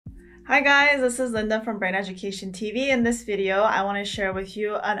Hi guys, this is Linda from Brain Education TV. In this video, I want to share with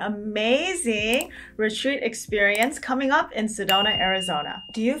you an amazing retreat experience coming up in Sedona, Arizona.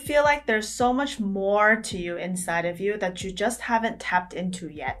 Do you feel like there's so much more to you inside of you that you just haven't tapped into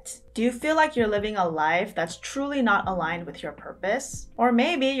yet? Do you feel like you're living a life that's truly not aligned with your purpose? Or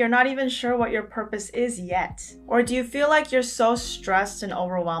maybe you're not even sure what your purpose is yet. Or do you feel like you're so stressed and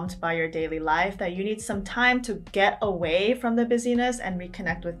overwhelmed by your daily life that you need some time to get away from the busyness and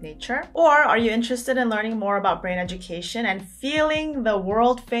reconnect with nature? Or are you interested in learning more about brain education and feeling the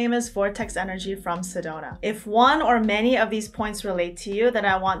world-famous vortex energy from Sedona? If one or many of these points relate to you, then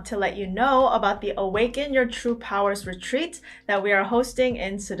I want to let you know about the Awaken Your True Powers retreat that we are hosting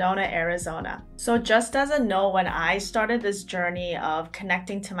in Sedona, Arizona. So just as a note, when I started this journey of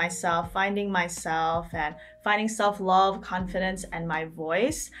connecting to myself, finding myself, and finding self-love, confidence, and my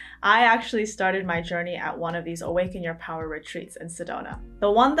voice, I actually started my journey at one of these Awaken Your Power retreats in Sedona. The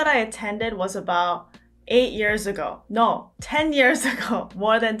one that I attended was about 10 years ago,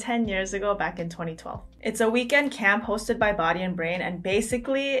 more than 10 years ago, back in 2012. It's a weekend camp hosted by Body and Brain, and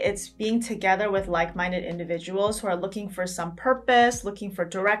basically it's being together with like-minded individuals who are looking for some purpose, looking for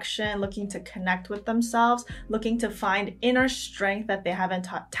direction, looking to connect with themselves, looking to find inner strength that they haven't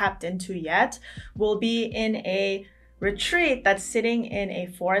tapped into yet. We'll be in a retreat that's sitting in a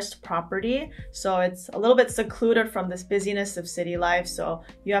forest property, so it's a little bit secluded from this busyness of city life, so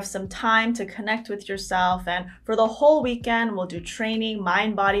you have some time to connect with yourself. And for the whole weekend we'll do training,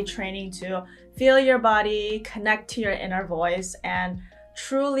 mind-body training, to feel your body, connect to your inner voice, and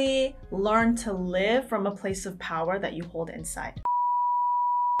truly learn to live from a place of power that you hold inside.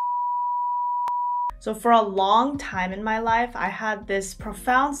 So for a long time in my life, I had this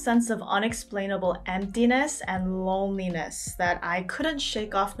profound sense of unexplainable emptiness and loneliness that I couldn't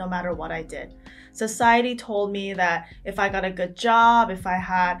shake off no matter what I did. Society told me that if I got a good job, if I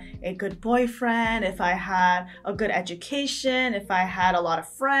had a good boyfriend, if I had a good education, if I had a lot of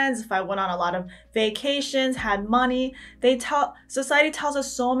friends, if I went on a lot of vacations, had money, society tells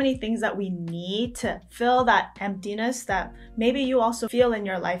us so many things that we need to fill that emptiness that maybe you also feel in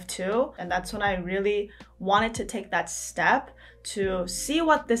your life too. And that's when I really wanted to take that step to see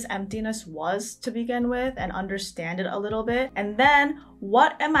what this emptiness was to begin with and understand it a little bit. And then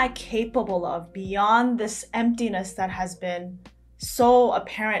what am I capable of beyond this emptiness that has been so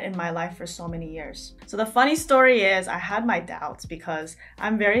apparent in my life for so many years. So the funny story is I had my doubts because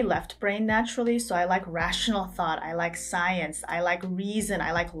I'm very left brain naturally. So I like rational thought, I like science, I like reason,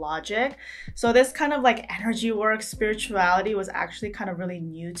 I like logic. So this kind of like energy work, spirituality was actually kind of really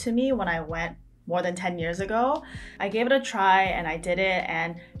new to me when I went more than 10 years ago. I gave it a try and I did it,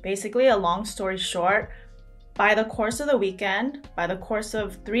 and basically, a long story short, by the course of the weekend, by the course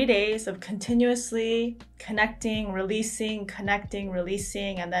of 3 days of continuously connecting, releasing,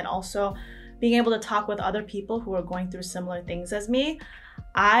 and then also being able to talk with other people who are going through similar things as me,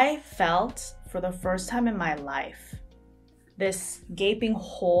 I felt for the first time in my life this gaping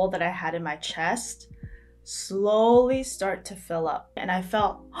hole that I had in my chest slowly start to fill up. And I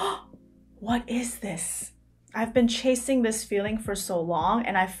felt, oh, what is this? I've been chasing this feeling for so long,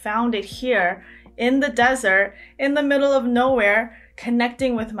 and I found it here in the desert, in the middle of nowhere,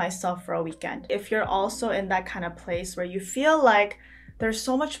 connecting with myself for a weekend. If you're also in that kind of place where you feel like there's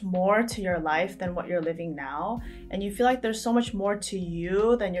so much more to your life than what you're living now, and you feel like there's so much more to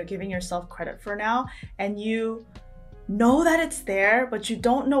you than you're giving yourself credit for now, and you know that it's there, but you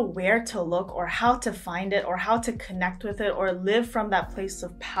don't know where to look or how to find it or how to connect with it or live from that place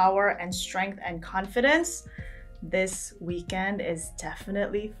of power and strength and confidence, this weekend is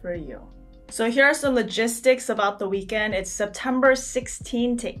definitely for you. So here are some logistics about the weekend. It's September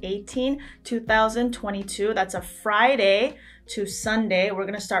 16 to 18, 2022. That's a Friday to Sunday. We're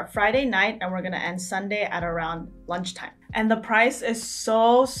gonna start Friday night and we're gonna end Sunday at around lunchtime. And the price is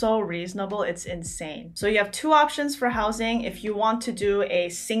so reasonable, it's insane. So you have two options for housing. If you want to do a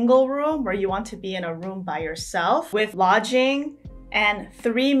single room, where you want to be in a room by yourself with lodging and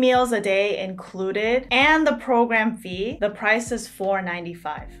 3 meals a day included, and the program fee, the price is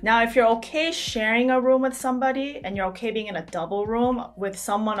 $495. Now, if you're okay sharing a room with somebody and you're okay being in a double room with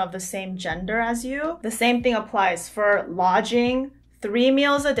someone of the same gender as you, the same thing applies for lodging, 3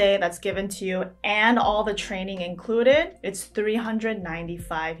 meals a day that's given to you, and all the training included. It's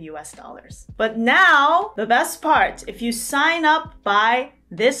 $395 US. But now, the best part, if you sign up by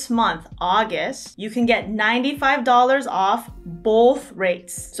this month, August, you can get $95 off both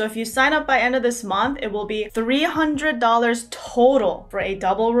rates. So if you sign up by end of this month, it will be $300 total for a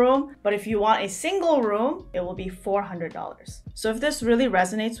double room. But if you want a single room, it will be $400. So if this really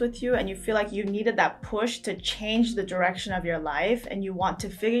resonates with you and you feel like you needed that push to change the direction of your life and you want to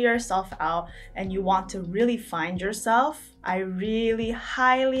figure yourself out and you want to really find yourself, I really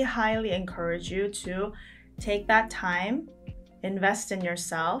highly encourage you to take that time, invest in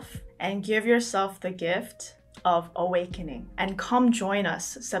yourself, and give yourself the gift of awakening. And come join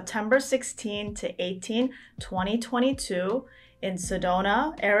us September 16 to 18, 2022 in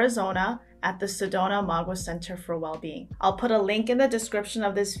Sedona, Arizona, at the Sedona Magua Center for Wellbeing. I'll put a link in the description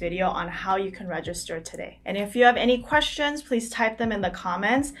of this video on how you can register today. And if you have any questions, please type them in the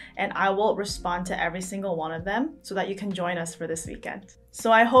comments and I will respond to every single one of them so that you can join us for this weekend.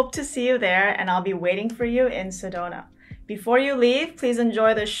 So I hope to see you there and I'll be waiting for you in Sedona. Before you leave, please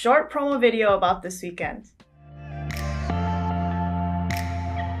enjoy this short promo video about this weekend.